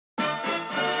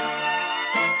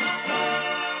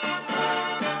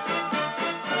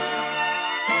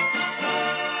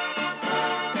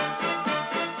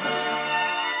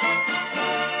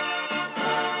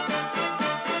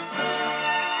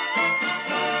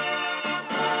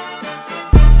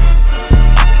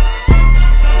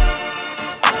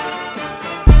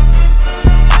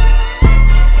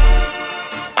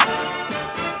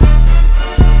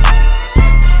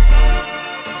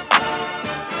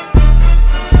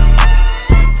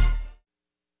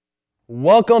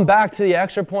Welcome back to the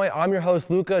Extra Point. I'm your host,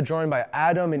 Luca, joined by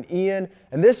Adam and Ian.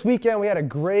 And this weekend, we had a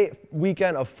great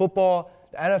weekend of football,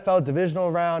 the NFL divisional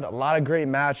round, a lot of great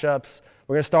matchups.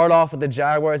 We're going to start off with the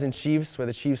Jaguars and Chiefs, where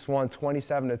the Chiefs won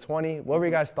 27-20. What were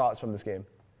your guys' thoughts from this game?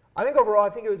 I think overall,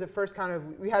 it was the first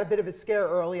we had a bit of a scare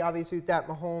early, obviously, with that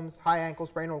Mahomes high ankle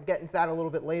sprain. We'll get into that a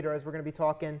little bit later as we're going to be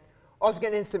talking. Also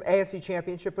getting into some AFC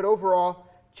Championship. But overall,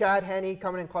 Chad Henne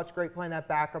coming in clutch, great playing that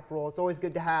backup role. It's always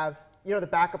good to have the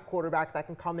backup quarterback that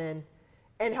can come in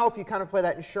and help you kind of play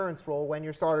that insurance role when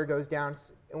your starter goes down,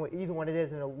 even when it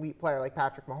is an elite player like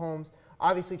Patrick Mahomes.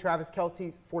 Obviously, Travis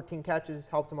Kelce, 14 catches,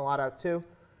 helped him a lot out too.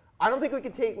 I don't think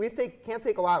can't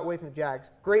take a lot away from the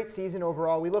Jags. Great season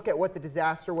overall. We look at what the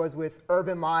disaster was with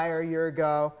Urban Meyer a year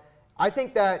ago. I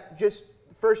think that just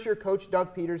first-year coach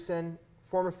Doug Peterson,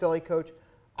 former Philly coach,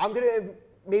 I'm going to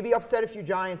maybe upset a few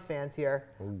Giants fans here.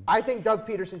 I think Doug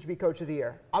Peterson should be coach of the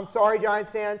year. I'm sorry, Giants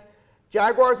fans.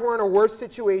 Jaguars were in a worse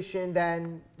situation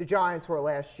than the Giants were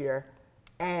last year,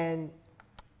 and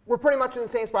we're pretty much in the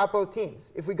same spot, both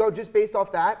teams. If we go just based off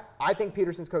that, I think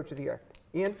Peterson's coach of the year.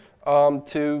 Ian?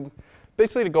 To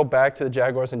go back to the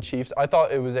Jaguars and Chiefs, I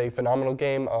thought it was a phenomenal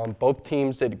game. Both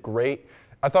teams did great.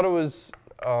 I thought it was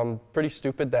pretty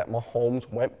stupid that Mahomes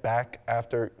went back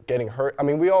after getting hurt. I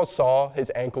mean, we all saw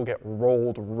his ankle get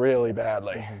rolled really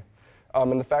badly.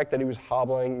 And the fact that he was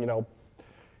hobbling,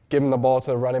 giving the ball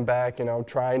to the running back,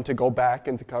 trying to go back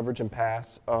into coverage and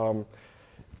pass.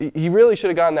 He really should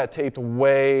have gotten that taped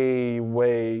way,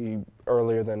 way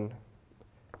earlier than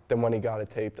when he got it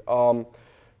taped.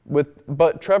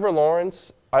 But Trevor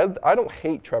Lawrence, I don't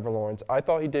hate Trevor Lawrence. I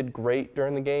thought he did great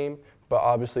during the game, but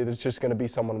obviously there's just going to be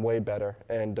someone way better.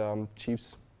 And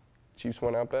Chiefs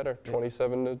went out better,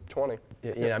 27-20.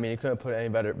 Yeah, I mean, you couldn't put it any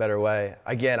better way.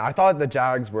 Again, I thought the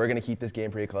Jags were going to keep this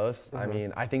game pretty close. I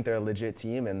mean, I think they're a legit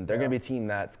team, and they're going to be a team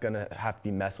that's going to have to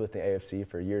be messed with in the AFC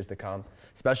for years to come,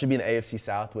 especially being the AFC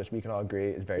South, which we can all agree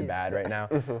is very bad right now.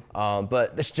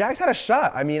 But the Jags had a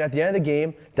shot. I mean, at the end of the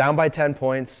game, down by 10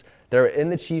 points, they're in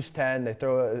the Chiefs' 10. They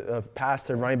throw a pass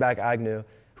to running back Agnew,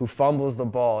 who fumbles the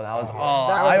ball. That was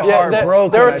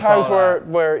heartbroken. There were times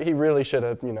where he really should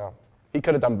have, he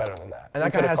could have done better than that. And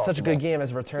that guy has such a good game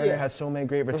as a returner, had so many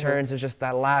great returns. It's just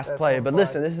that last play. But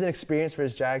listen, this is an experience for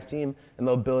his Jags team, and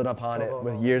they'll build upon it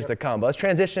with years to come. But let's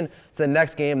transition to the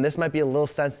next game. This might be a little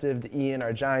sensitive to Ian,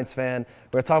 our Giants fan.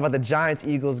 We're going to talk about the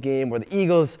Giants-Eagles game, where the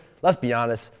Eagles, let's be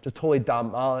honest, just totally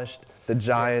demolished the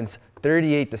Giants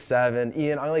 38-7.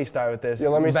 Ian, I'm going to let you start with this. Yeah,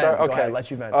 let me start. Okay. Go ahead, let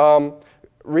you vent.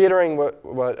 Reiterating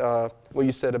what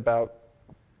you said about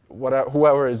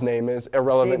whoever his name is,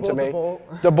 irrelevant to me.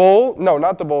 DeBoll, no,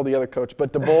 not DeBoll, the other coach,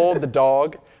 but DeBoll, the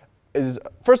dog, is,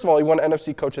 first of all, he won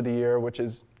NFC Coach of the Year, which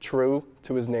is true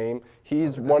to his name.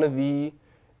 He's one of the,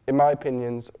 in my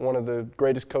opinions, one of the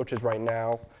greatest coaches right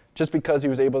now, just because he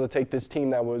was able to take this team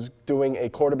that was doing a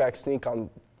quarterback sneak on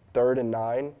 3rd and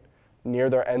 9 near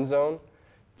their end zone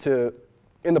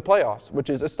in the playoffs, which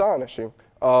is astonishing.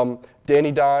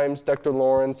 Danny Dimes, Dexter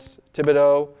Lawrence,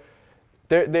 Thibodeau,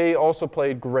 they also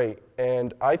played great.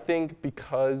 And I think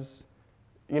because,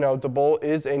 DeBoll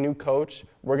is a new coach,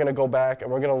 we're going to go back and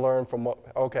we're going to learn from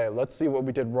let's see what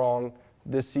we did wrong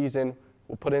this season.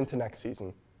 We'll put it into next season.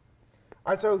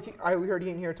 All right, so we heard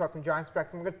Ian here talking Giants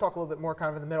specs, and we're going to talk a little bit more kind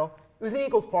of in the middle. It was an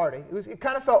Eagles party. It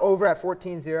kind of fell over at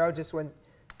 14-0, just when,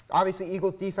 obviously,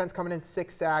 Eagles defense coming in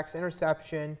 6 sacks,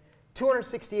 interception,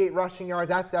 268 rushing yards.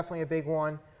 That's definitely a big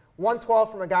one. 112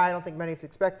 from a guy I don't think many have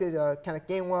expected, Kenneth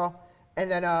Gainwell. And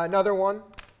then another one.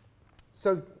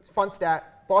 So, fun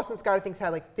stat. Boston Scott, I think, has had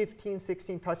like 15,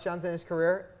 16 touchdowns in his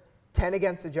career, 10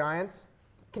 against the Giants.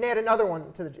 Can add another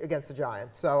one against the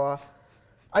Giants. So,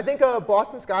 I think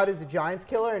Boston Scott is the Giants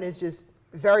killer and is just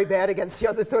very bad against the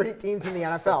other 30 teams in the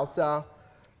NFL. So,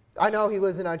 I know he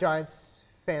lives in our Giants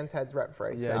fans' heads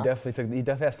rent-free. Yeah, he definitely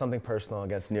has something personal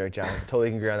against New York Giants. Totally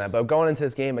can agree on that. But going into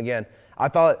this game, again, I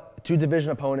thought 2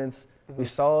 division opponents. We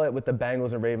saw it with the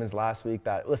Bengals and Ravens last week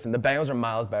listen, the Bengals are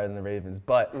miles better than the Ravens,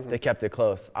 but they kept it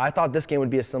close. I thought this game would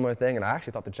be a similar thing, and I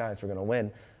actually thought the Giants were going to win,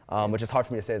 which is hard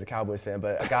for me to say as a Cowboys fan,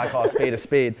 but I got to call a spade a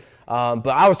spade. But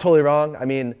I was totally wrong. I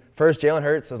mean, first, Jalen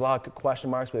Hurts, there's a lot of question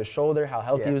marks with his shoulder, how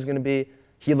healthy he was going to be.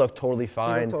 He looked totally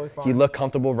fine. He looked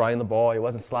comfortable running the ball. He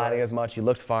wasn't sliding as much. He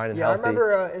looked fine and healthy. I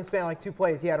remember in span like 2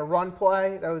 plays. He had a run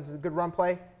play. That was a good run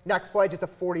play. Next play, just a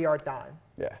 40-yard dime.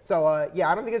 Yeah. So, I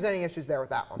don't think there's any issues there with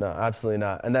that one. No, absolutely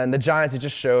not. And then the Giants, it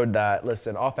just showed that,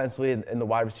 listen, offensively in the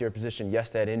wide receiver position, yes,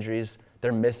 they had injuries.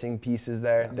 They're missing pieces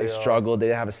there. They struggled. They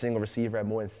didn't have a single receiver at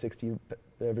more than 60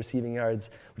 receiving yards,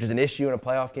 which is an issue in a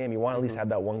playoff game. You want to at least have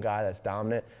that one guy that's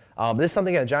dominant. This is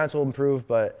something that the Giants will improve,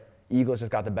 but Eagles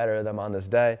just got the better of them on this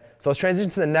day. So let's transition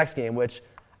to the next game, which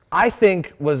I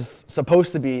think was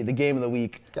supposed to be the game of the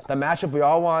week. Yes. The matchup we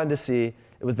all wanted to see.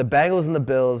 It was the Bengals and the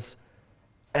Bills.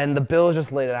 And the Bills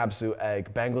just laid an absolute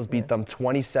egg. Bengals beat them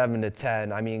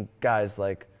 27-10. I mean, guys,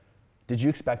 like, did you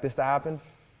expect this to happen?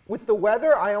 With the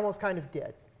weather, I almost kind of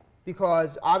did.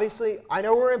 Because obviously, I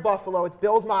know we're in Buffalo. It's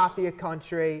Bills Mafia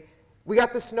country. We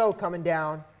got the snow coming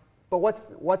down. But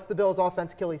what's the Bills'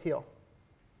 offense Achilles heel?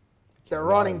 Their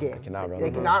running game.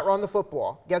 They cannot run the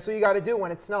football. Guess what you got to do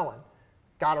when it's snowing?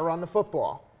 Got to run the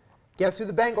football. Guess who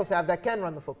the Bengals have that can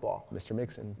run the football? Mr.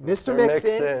 Mixon. Mr.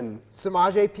 Mixon,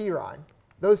 Samaje Perine.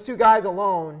 Those two guys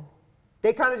alone,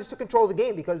 they kind of just took control of the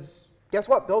game because guess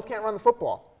what? Bills can't run the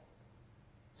football.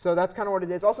 So that's kind of what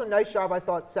it is. Also, nice job, I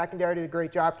thought. Secondary did a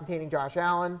great job containing Josh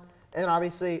Allen. And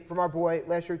obviously, from our boy,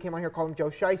 last year he came on here, called him Joe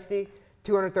Shiesty.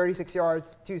 236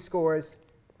 yards, 2 scores.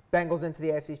 Bengals into the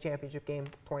AFC Championship game,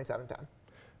 27-10.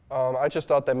 I just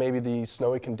thought that maybe the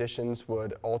snowy conditions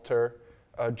would alter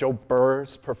Joe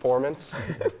Burrow's performance.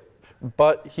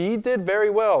 But he did very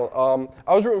well.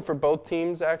 I was rooting for both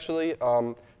teams, actually,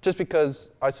 just because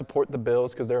I support the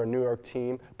Bills because they're a New York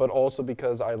team, but also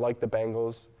because I like the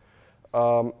Bengals.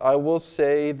 I will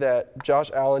say that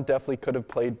Josh Allen definitely could have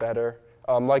played better.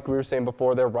 Like we were saying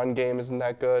before, their run game isn't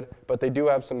that good, but they do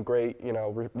have some great,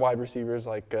 wide receivers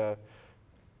like,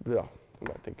 who am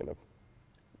I thinking of?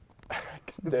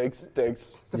 Diggs.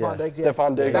 Stephon Diggs.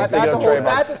 Stephon Diggs. That's a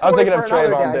I was thinking of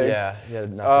Trayvon Diggs. Yeah,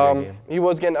 not a game. He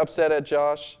was getting upset at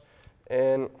Josh,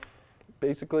 and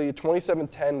basically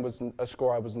 27-10 was a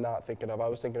score I was not thinking of. I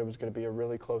was thinking it was going to be a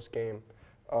really close game.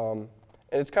 And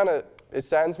it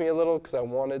saddens me a little because I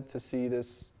wanted to see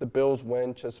the Bills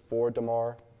win just for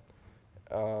DeMar.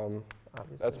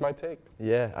 That's my take.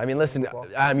 Yeah, I mean, listen,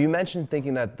 you mentioned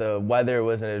thinking that the weather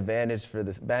was an advantage for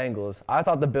the Bengals. I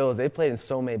thought the Bills, they played in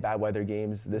so many bad weather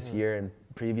games this year and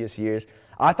previous years.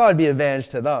 I thought it'd be an advantage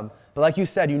to them. But like you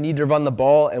said, you need to run the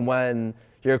ball, and when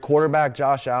your quarterback,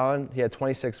 Josh Allen, he had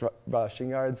 26 rushing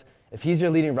yards. If he's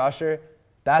your leading rusher,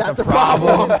 that's a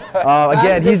problem.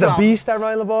 Again, he's a beast at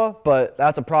running the ball, but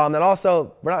that's a problem. And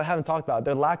also, haven't talked about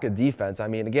their lack of defense. I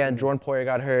mean, again, Jordan Poyer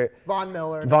got hurt. Von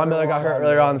Miller got hurt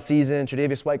earlier on in the season.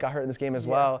 Tre'Davious White got hurt in this game as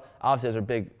well. Obviously, those are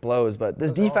big blows, but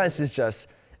this defense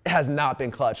has not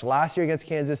been clutch. Last year against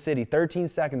Kansas City, 13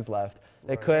 seconds left.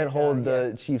 They couldn't hold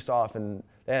the Chiefs off, and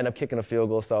they ended up kicking a field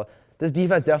goal. So this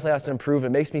defense definitely has to improve.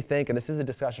 It makes me think, and this is a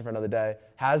discussion for another day,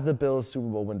 has the Bills' Super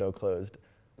Bowl window closed?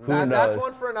 Who knows? That's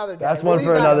one for another day. That's one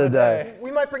for another day.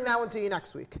 We might bring that one to you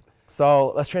next week.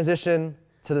 So let's transition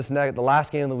to the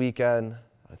last game of the weekend.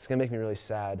 It's going to make me really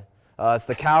sad. It's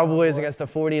the Cowboys against the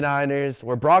 49ers,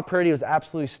 where Brock Purdy was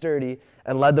absolutely sturdy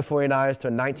and led the 49ers to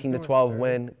a 19-12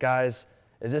 win. Guys,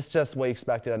 is this just what you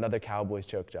expected, another Cowboys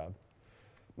choke job?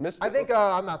 I think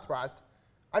I'm not surprised.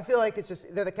 I feel like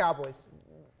they're the Cowboys.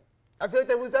 I feel like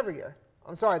they lose every year.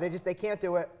 I'm sorry, they can't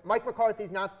do it. Mike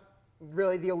McCarthy's not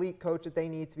really the elite coach that they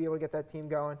need to be able to get that team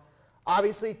going.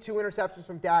 Obviously, 2 interceptions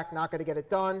from Dak, not going to get it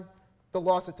done. The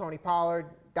loss of Tony Pollard,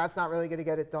 that's not really going to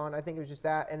get it done. I think it was just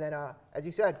that. And then, as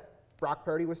you said, Brock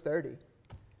Purdy was sturdy.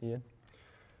 Ian?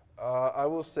 I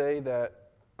will say that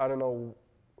I don't know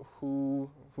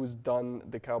who's done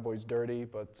the Cowboys dirty,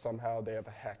 but somehow they have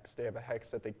a hex. They have a hex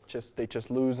that they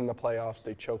just lose in the playoffs.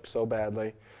 They choke so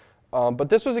badly. But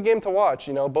this was a game to watch.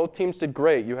 Both teams did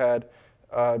great. You had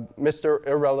Mr.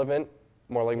 Irrelevant,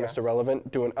 more like Mr.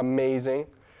 Relevant, doing amazing.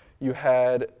 You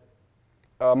had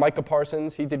Micah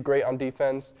Parsons. He did great on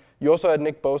defense. You also had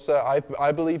Nick Bosa.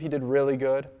 I believe he did really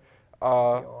good.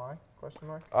 Question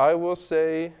mark? I will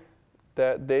say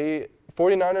that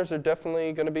 49ers are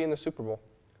definitely going to be in the Super Bowl.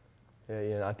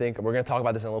 Yeah, I think we're going to talk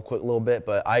about this in a little bit,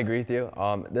 but I agree with you.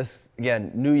 This,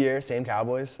 again, new year, same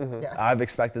Cowboys. Mm-hmm. Yes. I've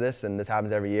expected this, and this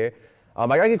happens every year. I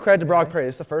got to give credit to Brock Purdy.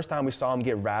 It's the first time we saw him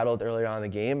get rattled earlier on in the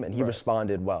game, and he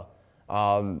responded well.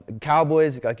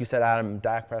 Cowboys, like you said, Adam,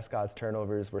 Dak Prescott's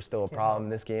turnovers were still a problem in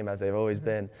this game, as they've always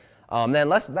been. Then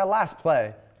that last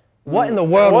play, what in the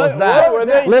world was that? What was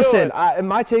that? Listen,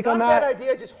 my take on Not that. a bad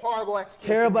idea, just horrible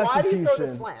execution. Terrible execution. Why do you throw the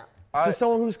slant? To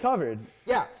someone who's covered.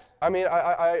 Yes. I mean,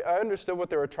 I understood what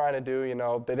they were trying to do.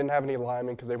 They didn't have any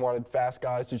linemen because they wanted fast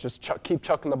guys to just keep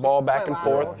chucking the ball back and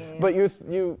forth. But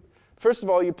you first of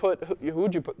all,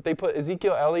 who'd you put? They put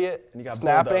Ezekiel Elliott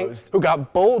snapping, bulldozed. Who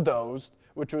got bulldozed,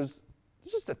 which was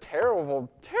just a terrible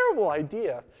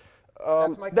idea.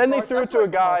 Then they threw it to a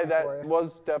guy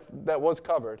that was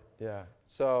covered. Yeah.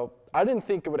 So I didn't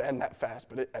think it would end that fast,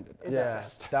 but it ended that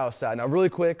fast. That was sad. Now, really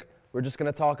quick, we're just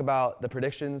going to talk about the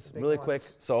predictions really quick.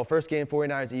 So first game,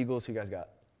 49ers, Eagles. Who you guys got?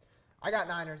 I got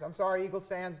Niners. I'm sorry, Eagles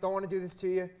fans. Don't want to do this to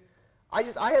you. I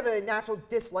have a natural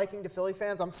disliking to Philly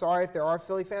fans. I'm sorry if there are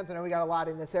Philly fans. I know we got a lot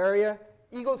in this area.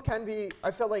 Eagles can be,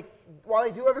 I feel like, while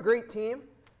they do have a great team,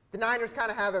 the Niners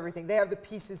kind of have everything. They have the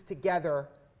pieces together.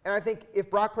 And I think if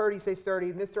Brock Purdy stays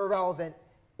sturdy, Mr. Irrelevant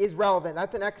is relevant.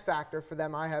 That's an X factor for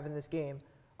them I have in this game.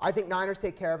 I think Niners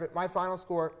take care of it. My final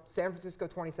score, San Francisco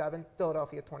 27,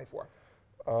 Philadelphia 24.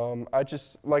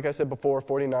 Like I said before,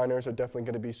 49ers are definitely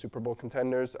going to be Super Bowl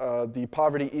contenders. The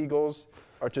Poverty Eagles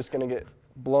are just going to get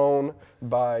blown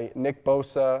by Nick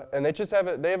Bosa, and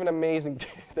they have an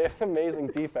amazing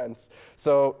defense.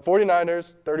 So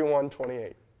 49ers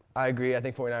 31-28. I agree. I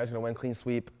think 49ers are going to win clean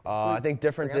sweep. I think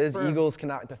difference is Eagles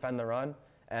cannot defend the run,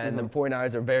 and the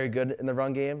 49ers are very good in the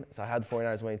run game. So I had the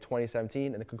 49ers winning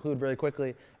 2017. And to conclude really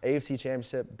quickly, AFC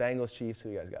Championship, Bengals, Chiefs. Who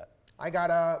you guys got? I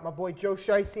got my boy Joe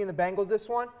Shiesty in the Bengals this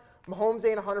one. Mahomes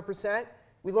ain't 100%.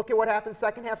 We look at what happened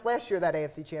second half last year, that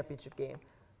AFC Championship game.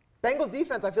 Bengals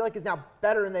defense, I feel like, is now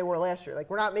better than they were last year. Like,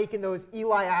 we're not making those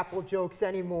Eli Apple jokes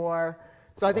anymore.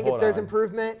 So I think there's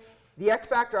improvement. The X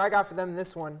factor I got for them in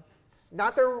this one, it's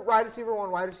not their wide receiver 1,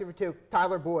 wide receiver 2,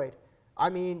 Tyler Boyd. I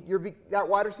mean, that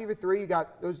wide receiver 3, you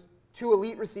got those 2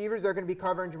 elite receivers. They're going to be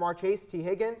covering Jamar Chase, T.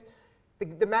 Higgins.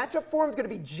 The matchup for him is going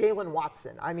to be Jalen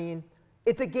Watson. I mean,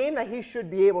 it's a game that he should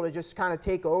be able to just kind of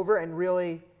take over and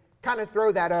really kind of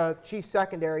throw that Chiefs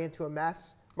secondary into a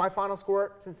mess. My final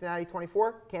score, Cincinnati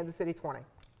 24, Kansas City 20.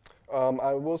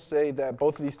 I will say that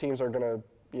both of these teams are going to,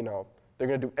 they're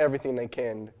going to do everything they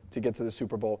can to get to the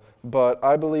Super Bowl. But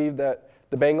I believe that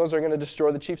the Bengals are going to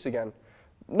destroy the Chiefs again.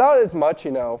 Not as much,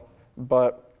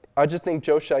 but I just think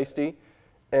Joe Shiesty,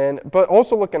 but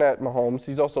also looking at Mahomes,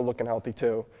 he's also looking healthy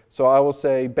too. So I will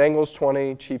say Bengals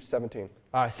 20, Chiefs 17.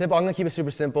 All right, simple. I'm going to keep it super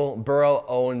simple. Burrow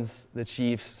owns the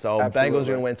Chiefs, so Absolutely. Bengals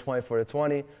are going to win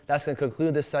 24-20. That's going to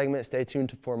conclude this segment. Stay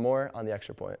tuned for more on the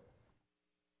Extra Point.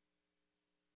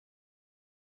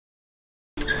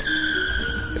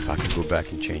 If I could go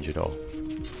back and change it all,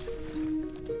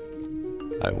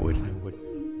 I would.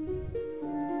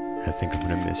 I think I'm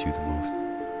going to miss you the most.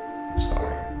 I'm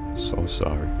sorry. I'm so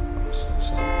sorry. I'm so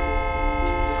sorry.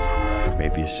 Or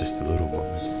maybe it's just the little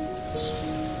moments.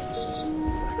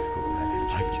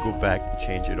 If I could go back and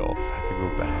change it all, if I could go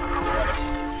back,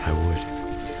 I would.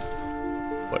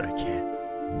 But I can't.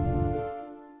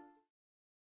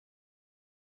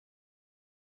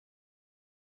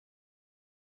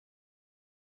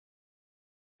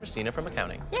 Christina from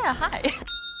accounting. Yeah, hi.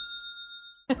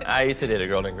 I used to date a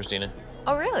girl named Christina.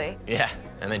 Oh, really? Yeah,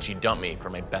 and then she dumped me for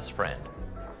my best friend.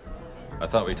 I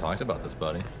thought we talked about this,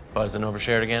 buddy. Buzzed and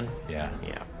overshared again? Yeah.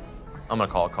 Yeah. I'm gonna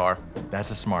call a car.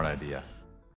 That's a smart idea.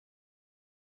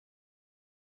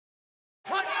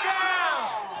 Touchdown!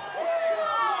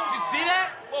 Did you see that?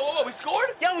 Whoa, we scored?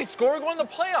 Yeah, we scored. We're going to the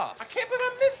playoffs. I can't believe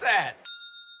I missed that.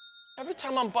 Every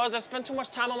time I'm buzzed, I spend too much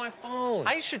time on my phone.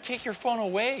 I should take your phone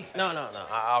away. No.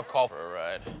 I'll call for a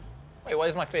ride. Wait, why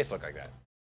does my face look like that?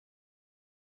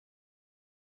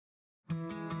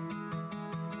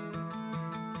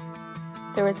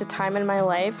 There was a time in my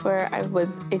life where I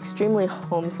was extremely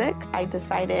homesick. I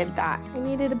decided that I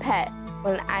needed a pet.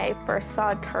 When I first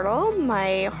saw a turtle,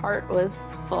 my heart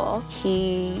was full.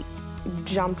 He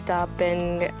jumped up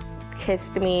and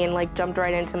kissed me and jumped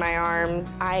right into my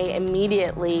arms. I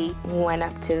immediately went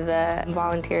up to the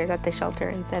volunteers at the shelter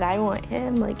and said, I want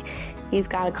him. He's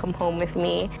gotta come home with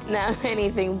me. Now I'm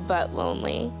anything but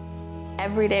lonely.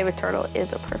 Every day with Turtle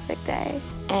is a perfect day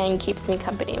and keeps me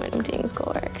company when I'm doing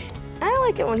schoolwork. I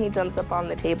like it when he jumps up on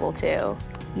the table too.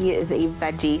 He is a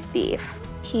veggie thief.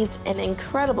 He's an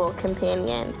incredible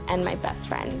companion and my best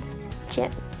friend.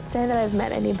 Can't say that I've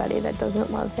met anybody that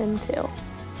doesn't love him too.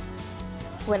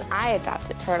 When I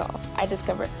adopted Turtle, I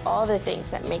discovered all the things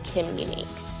that make him unique.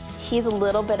 He's a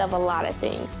little bit of a lot of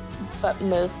things, but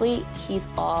mostly he's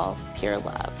all pure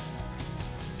love.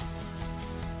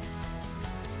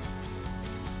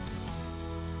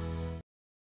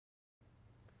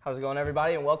 How's it going,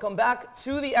 everybody? And welcome back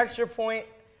to the Extra Point.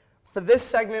 For this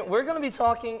segment, we're going to be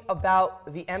talking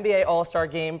about the NBA All-Star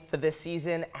Game for this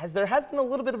season, as there has been a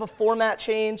little bit of a format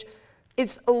change.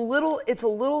 It's a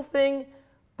little thing,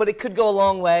 but it could go a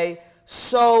long way.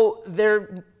 So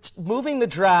they're moving the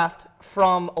draft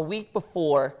from a week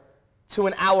before to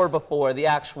an hour before the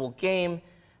actual game.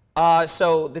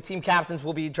 So the team captains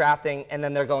will be drafting, and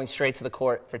then they're going straight to the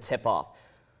court for tip-off.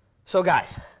 So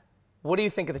guys, what do you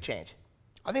think of the change?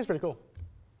 I think it's pretty cool.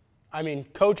 I mean,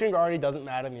 coaching already doesn't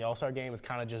matter in the All-Star game. It's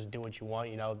kind of just do what you want.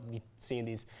 Seeing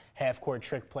these half-court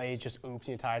trick plays, just oops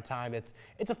the entire time. It's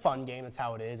a fun game. It's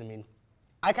how it is. I mean,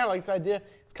 I kind of like this idea.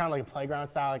 It's kind of like a playground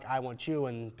style, I want you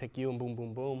and pick you and boom,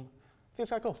 boom, boom. I think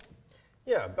it's kind of cool.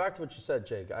 Yeah, back to what you said,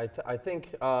 Jake. I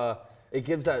think it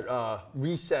gives that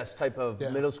recess type of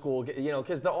middle school,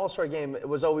 because the All-Star game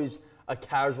was always a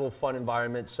casual, fun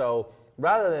environment. So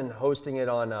rather than hosting it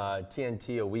on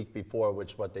TNT a week before,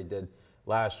 which is what they did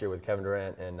last year with Kevin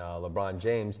Durant and LeBron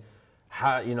James,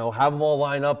 have them all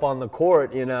line up on the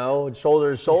court,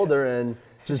 shoulder to shoulder, and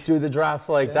just do the draft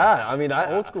like that. I mean,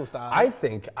 old school style. I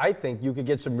think you could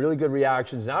get some really good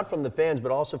reactions, not from the fans,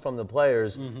 but also from the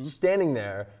players standing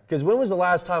there. Because when was the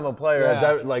last time a player has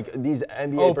ever, like these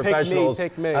NBA professionals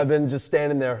pick me. have been just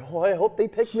standing there? Oh, I hope they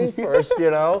pick me first,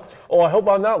 Oh, I hope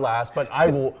I'm not last, but I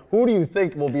will. Who do you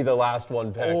think will be the last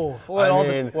one picked? Oh, well,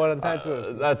 it depends who it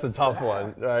is. That's a tough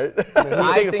one, right?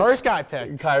 I think the first guy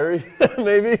picked. Kyrie,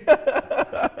 maybe.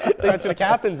 That's who the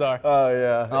captains are. Oh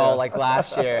yeah. Oh, like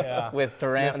last year with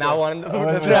Durant. Now one.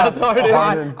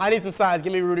 I need some sides.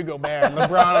 Give me Rudy Gobert. And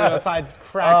LeBron on the sides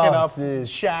cracking up.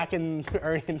 Shaq and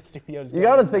Ernie in the studios. You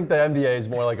got to think the NBA is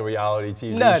more like a reality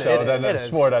TV show than a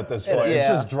sport at this point. It's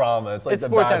just drama. It's like it's The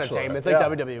sports Bachelor. entertainment. It's like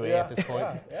WWE at this point.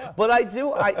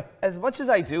 But as much as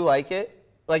I do like it,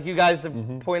 like you guys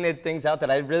have pointed things out that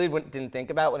I really didn't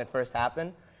think about when it first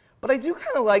happened, but I do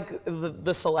kind of like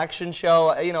the selection show.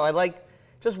 I like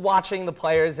just watching the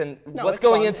players and what's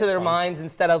going into their minds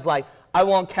instead of like, I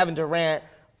want Kevin Durant,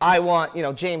 I want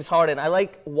James Harden. I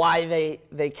like why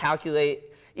they calculate,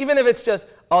 even if it's just,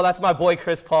 oh, that's my boy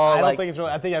Chris Paul. I don't think it's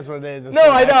really, I think that's what it is.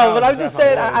 No, I know, but I'm just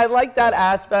saying I like that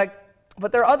aspect.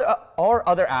 But there are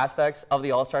other aspects of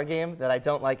the All-Star game that I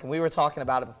don't like, and we were talking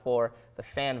about it before, the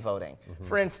fan voting.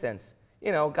 For instance,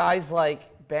 guys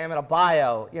like Bam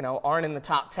Adebayo, aren't in the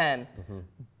top 10,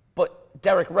 but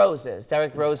Derrick Rose is.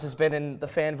 Derrick Rose has been in the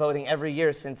fan voting every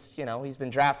year since, he's been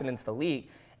drafted into the league.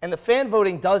 And the fan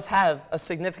voting does have a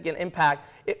significant impact.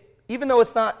 Even though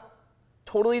it's not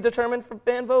totally determined from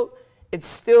fan vote, it's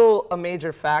still a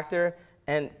major factor.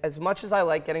 And as much as I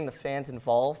like getting the fans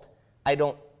involved, I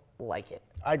don't like it.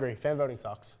 I agree. Fan voting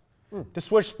sucks. To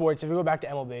switch sports, if we go back to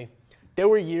MLB, there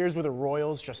were years where the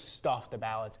Royals just stuffed the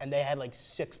ballots, and they had like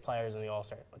 6 players in the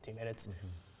All-Star team. And it's,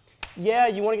 yeah,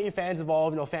 you want to get your fans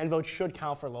involved. Fan votes should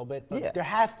count for a little bit, but there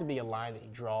has to be a line that you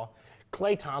draw.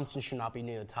 Klay Thompson should not be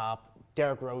near the top.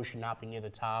 Derrick Rose should not be near the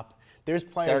top. There's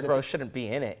players. Derrick Rose shouldn't be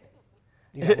in it.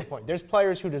 Exactly the point. There's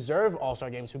players who deserve All-Star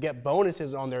games who get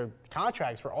bonuses on their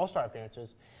contracts for All-Star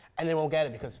appearances, and they won't get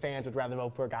it because fans would rather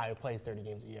vote for a guy who plays 30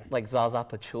 games a year. Like Zaza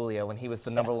Pachulia when he was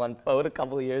the #1 vote a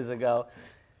couple of years ago.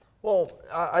 Well,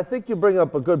 I think you bring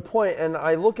up a good point, and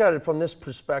I look at it from this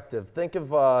perspective. Think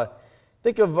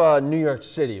of New York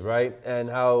City, right? And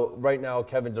how right now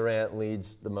Kevin Durant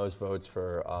leads the most votes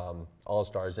for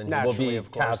All-Stars, and he will be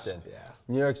captain. Yeah.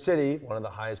 New York City, one of the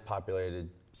highest populated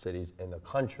cities in the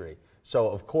country. So,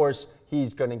 of course,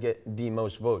 he's going to get the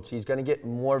most votes. He's going to get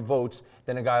more votes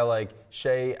than a guy like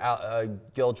Shea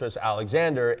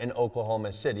Gilgeous-Alexander in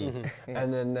Oklahoma City.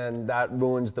 And then that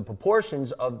ruins the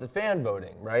proportions of the fan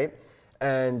voting, right?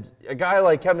 And a guy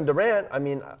like Kevin Durant, I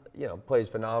mean, plays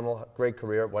phenomenal, great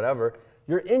career, whatever.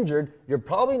 You're injured, you're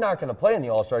probably not going to play in the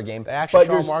All-Star game. Actually,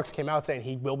 Sean Marks came out saying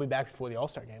he will be back before the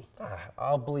All-Star game.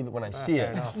 I'll believe it when I see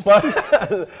it.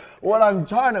 But what I'm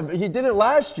trying to, he did it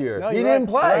last year. No, he didn't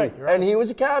play, and he was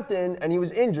a captain, and he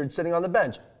was injured sitting on the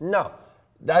bench. No,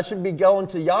 that should be going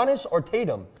to Giannis or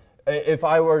Tatum if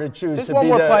I were to choose There's to one be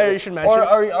more player you should mention.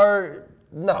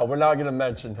 No, we're not going to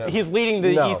mention him. He's leading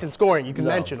the East in scoring. You can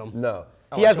mention him. No.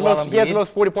 He has the most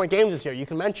 40-point games this year. You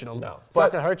can mention him. No. It's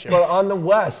not going to hurt you. But on the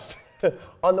West,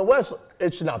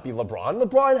 it should not be LeBron.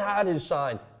 LeBron had his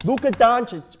shine. Luka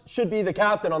Doncic should be the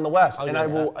captain on the West,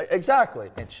 exactly.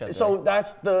 It should. So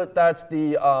that's the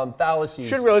fallacy.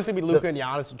 Should realistically be Luka and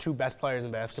Giannis, the 2 best players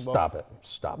in basketball. Stop it.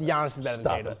 Giannis is better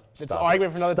than Tatum. It's an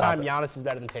argument for another time. Giannis is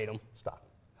better than Tatum. Stop.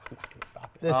 I'm not going to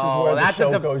stop it. This is where the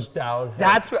show goes down.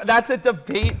 That's a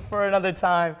debate for another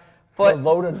time. But a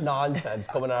load of nonsense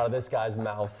coming out of this guy's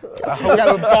mouth. We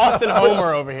got a Boston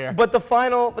homer over here. But the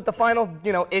final,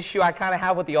 issue I kind of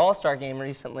have with the All-Star game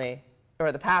recently,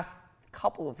 or the past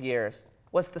couple of years,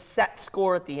 was the set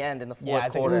score at the end in the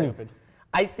fourth quarter. I think it's stupid.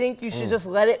 I think you should just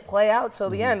let it play out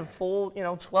till the end, full,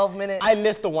 12-minute. I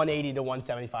miss the 180 to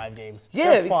 175 games. Yeah,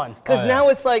 they're fun. Because now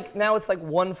it's like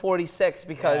 146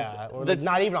 because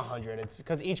not even 100. It's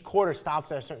because each quarter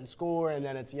stops at a certain score, and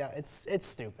then it's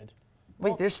stupid.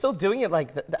 Wait, they're still doing it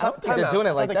like that? I don't think they're doing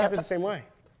it like that. They kept it the same way.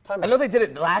 I know they did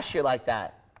it last year like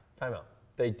that. Timeout.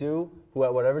 They do.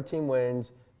 Whatever team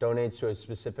wins donates to a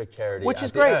specific charity. Which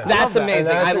is great. That's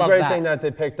amazing. And that's I love a great that. thing that they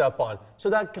picked up on.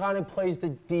 So that kind of plays the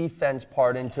defense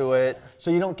part into it. So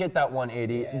you don't get that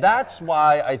 180. Yeah. That's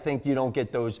why I think you don't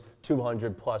get those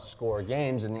 200-plus score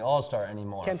games in the All-Star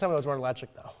anymore. Can't tell me it was more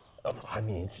electric, though. I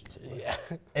mean,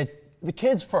 the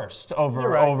kids first over. You're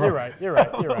right. Over You're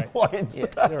right. points.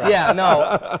 Yeah,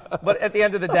 no. But at the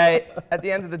end of the day,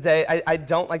 I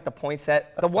don't like the point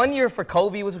set. The 1 year for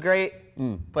Kobe was great,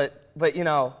 but you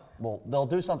know. Well, they'll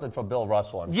do something for Bill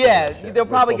Russell. Yeah, they'll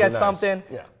probably get nice. something.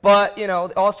 Yeah. But, you know,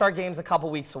 the All-Star Game's a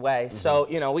couple weeks away. So,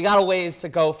 you know, we got a ways to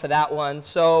go for that one.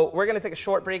 So we're going to take a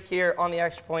short break here on the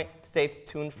Extra Point. Stay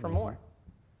tuned for more.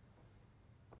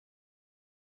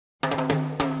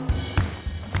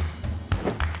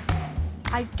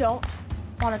 I don't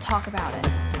want to talk about it.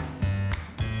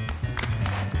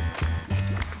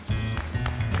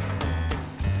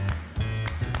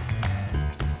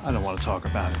 I don't want to talk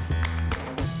about it.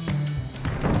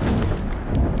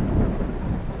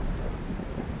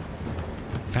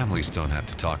 Families don't have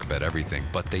to talk about everything,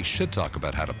 but they should talk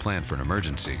about how to plan for an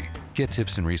emergency. Get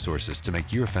tips and resources to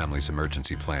make your family's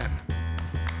emergency plan.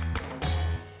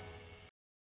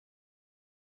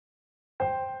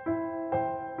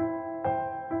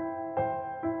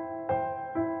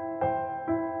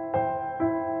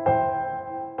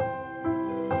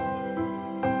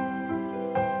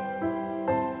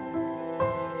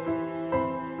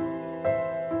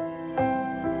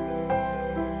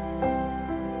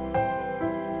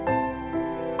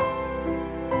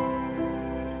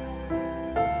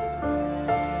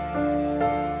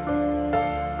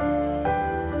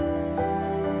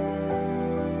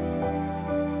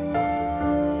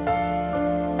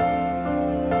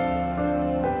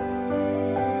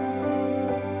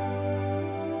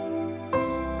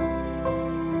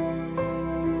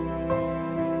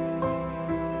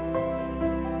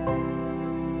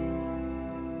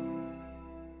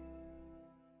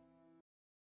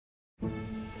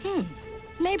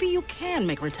 Maybe you can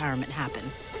make retirement happen.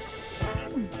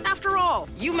 After all,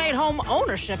 you made home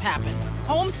ownership happen.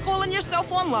 Homeschooling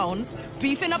yourself on loans,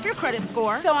 beefing up your credit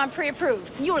score. So I'm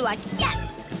pre-approved. You were like,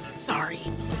 yes! Sorry.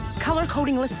 Color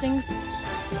coding listings,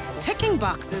 ticking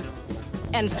boxes,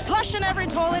 and flushing every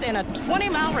toilet in a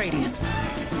 20-mile radius.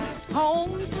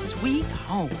 Home sweet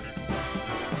home.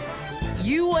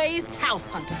 You aced house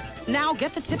hunting. Now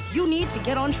get the tips you need to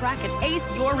get on track at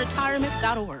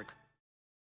aceyourretirement.org.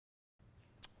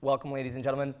 Welcome, ladies and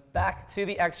gentlemen, back to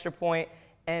the Extra Point.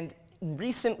 And in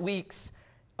recent weeks,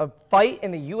 a fight in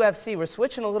the UFC. We're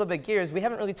switching a little bit gears. We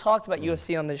haven't really talked about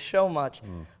UFC on this show much,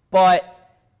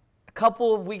 but a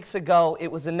couple of weeks ago,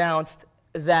 it was announced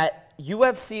that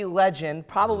UFC legend,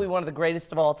 probably one of the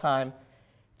greatest of all time,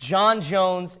 Jon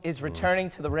Jones is returning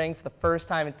to the ring for the first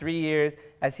time in 3 years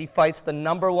as he fights the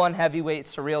 #1 heavyweight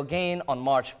Cyril Gane on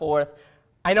March 4th.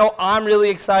 I know I'm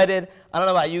really excited. I don't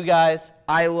know about you guys.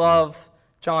 I love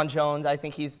Jon Jones. I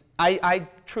think I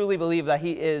truly believe that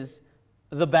he is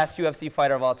the best UFC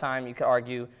fighter of all time. You could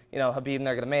argue, you know, Khabib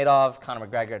Nurmagomedov, Conor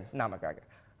McGregor, not McGregor.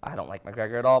 I don't like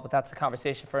McGregor at all, but that's a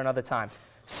conversation for another time.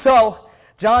 So,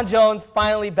 Jon Jones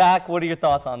finally back. What are your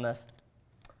thoughts on this?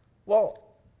 Well,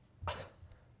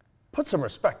 put some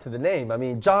respect to the name. I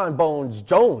mean, Jon Bones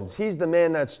Jones. He's the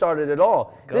man that started it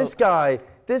all. This guy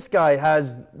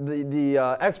has the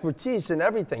expertise in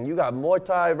everything. You got Muay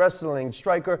Thai, wrestling,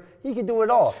 striker. He can do it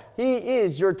all. He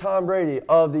is your Tom Brady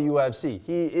of the UFC.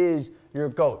 He is your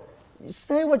GOAT. You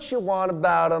say what you want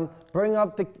about him. Bring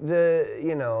up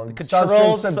the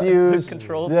substance abuse,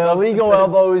 the illegal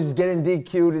elbows, getting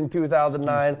DQ'd in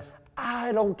 2009.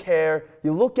 I don't care.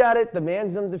 You look at it, the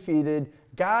man's undefeated.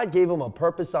 God gave him a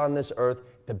purpose on this earth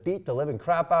to beat the living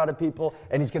crap out of people,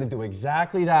 and he's going to do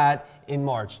exactly that in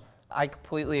March. I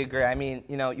completely agree. I mean,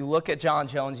 you know, you look at Jon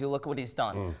Jones, you look at what he's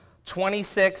done.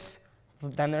 26,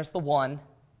 then there's the 1-0,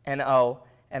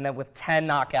 and then with 10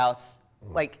 knockouts.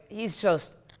 Like, he's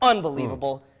just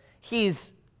unbelievable.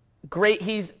 He's great.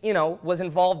 He's, you know, was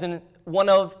involved in one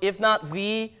of, if not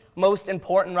the most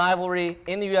important rivalry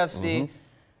in the UFC,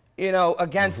 you know,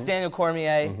 against Daniel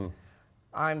Cormier.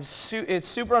 It's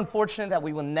super unfortunate that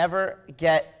we will never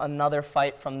get another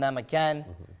fight from them again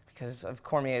because of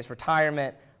Cormier's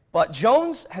retirement. But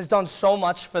Jones has done so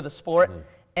much for the sport,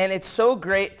 and it's so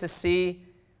great to see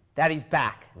that he's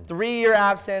back. 3-year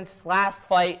absence. Last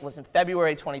fight was in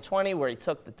February 2020 where he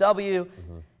took the W.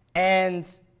 And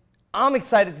I'm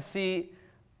excited to see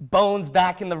Bones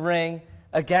back in the ring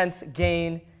against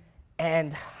Gane.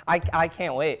 And I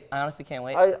can't wait. I honestly can't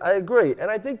wait. I agree. And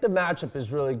I think the matchup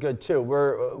is really good, too.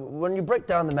 When you break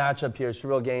down the matchup here,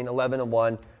 Cyril Gane,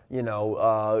 11-1, you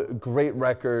know, great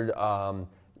record.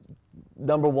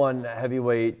 #1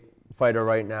 heavyweight fighter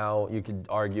right now, you could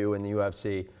argue, in the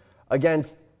UFC.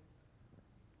 Against,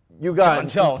 you got Jon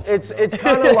Jones. It's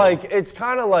kind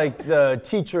of like the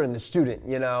teacher and the student,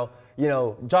 you know. You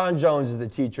know, Jon Jones is the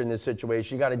teacher in this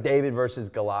situation. You got a David versus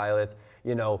Goliath.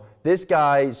 You know, this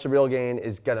guy, Ciryl Gane,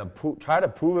 is going to try to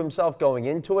prove himself going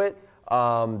into it.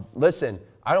 Listen,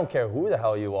 I don't care who the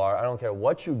hell you are. I don't care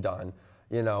what you've done.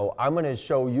 You know, I'm going to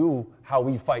show you how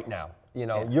we fight now. You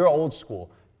know, you're old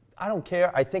school. I don't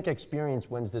care. I think experience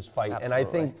wins this fight.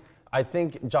 Absolutely. And I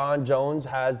think Jon Jones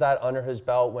has that under his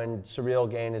belt when Ciryl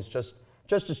Gane is just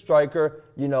a striker.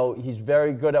 You know, he's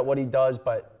very good at what he does,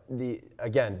 but the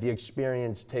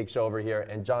experience takes over here,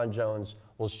 and Jon Jones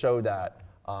will show that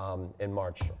in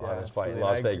March on his fight in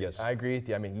Las Vegas. I agree with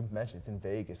you. I mean, you mentioned it's in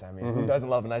Vegas. I mean, who doesn't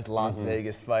love a nice Las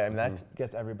Vegas fight? I mean, that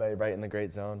gets everybody right in the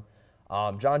great zone.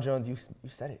 Jon Jones, you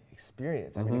said it,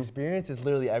 experience. I mean, experience is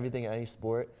literally everything in any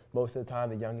sport. Most of the time,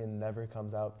 the youngin never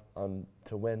comes out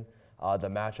to win the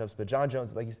matchups. But Jon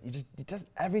Jones, like he does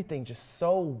everything just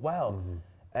so well.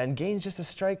 And Gane's just a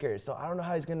striker, so I don't know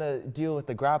how he's gonna deal with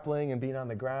the grappling and being on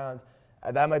the ground.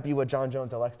 That might be what Jon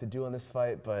Jones elects to do in this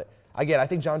fight. But again, I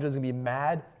think Jon Jones is gonna be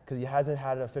mad because he hasn't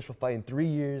had an official fight in 3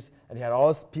 years, and he had all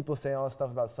this people saying all this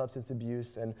stuff about substance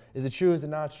abuse. And is it true? Is it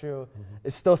not true?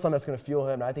 It's still something that's gonna fuel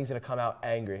him. And I think he's gonna come out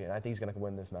angry, and I think he's gonna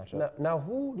win this matchup. Now,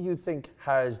 who do you think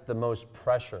has the most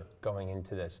pressure going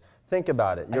into this? Think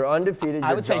about it. You're undefeated.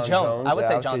 I would say Jones. I would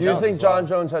say Jon Jones. You think Jon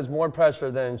Jones has more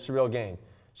pressure than Ciryl Gane?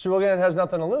 Ciryl Gane has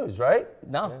nothing to lose, right?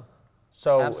 No. Yeah.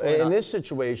 So Absolutely in not. this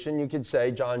situation, you could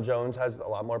say Jon Jones has a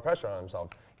lot more pressure on himself.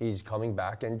 He's coming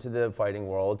back into the fighting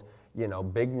world, you know,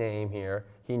 big name here.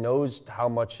 He knows how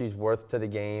much he's worth to the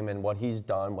game and what he's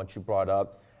done, what you brought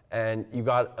up. And you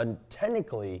got a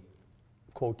technically,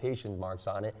 quotation marks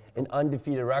on it, an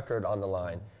undefeated record on the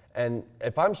line. And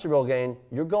if I'm Ciryl Gane,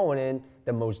 you're going in,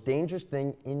 the most dangerous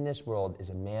thing in this world is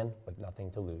a man with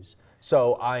nothing to lose.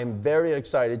 So I'm very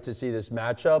excited to see this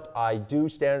matchup. I do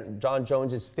stand, Jon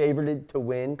Jones is favored to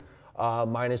win,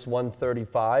 minus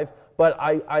 135. But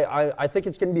I think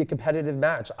it's going to be a competitive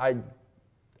match. I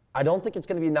don't think it's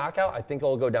going to be a knockout. I think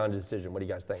it'll go down to decision. What do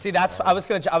you guys think? See, I was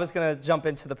gonna jump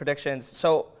into the predictions.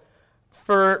 So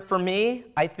for me,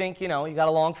 I think, you know, you got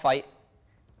a long fight.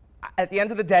 At the end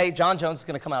of the day, Jon Jones is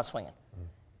going to come out swinging.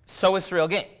 So is Ciryl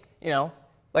Gane. You know,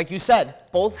 like you said,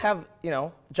 both have, you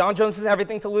know, Jon Jones has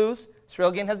everything to lose.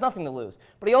 Ciryl Gane has nothing to lose.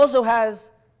 But he also has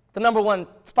the #1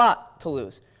 spot to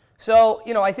lose. So,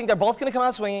 you know, I think they're both going to come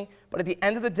out swinging. But at the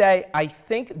end of the day, I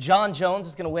think Jon Jones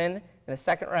is going to win in the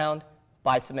second round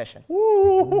by submission.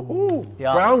 Ooh.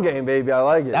 Yeah. Ground game, baby. I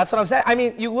like it. That's what I'm saying. I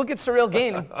mean, you look at Ciryl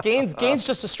Gane, and Gane's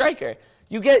just a striker.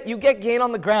 You get Gane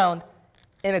on the ground,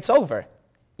 and it's over.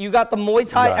 You got the Muay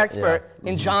Thai expert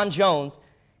in Jon Jones.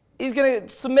 He's going to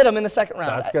submit him in the second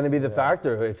round. That's going to be the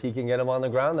factor, if he can get him on the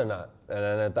ground or not. And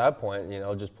then at that point, you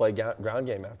know, just play ground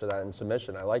game after that in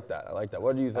submission. I like that. I like that.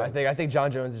 What do you think? I think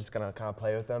Jon Jones is just going to kind of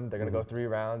play with them. They're going to go 3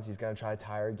 rounds. He's going to try to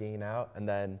tire Gane out. And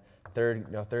then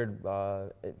third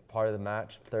part of the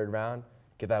match, third round,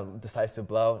 get that decisive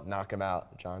blow, knock him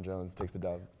out. Jon Jones takes the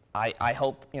dub. I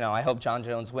hope Jon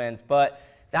Jones wins. But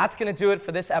that's going to do it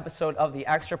for this episode of The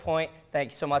Extra Point. Thank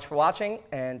you so much for watching,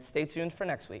 and stay tuned for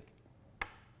next week.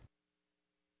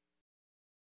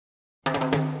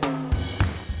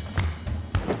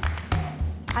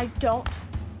 I don't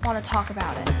want to talk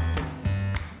about it.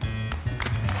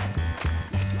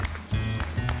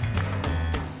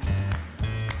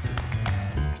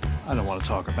 I don't want to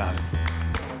talk about it.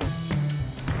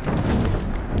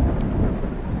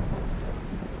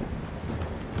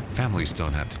 Families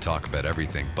don't have to talk about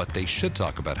everything, but they should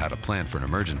talk about how to plan for an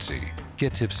emergency.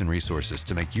 Get tips and resources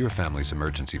to make your family's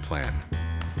emergency plan.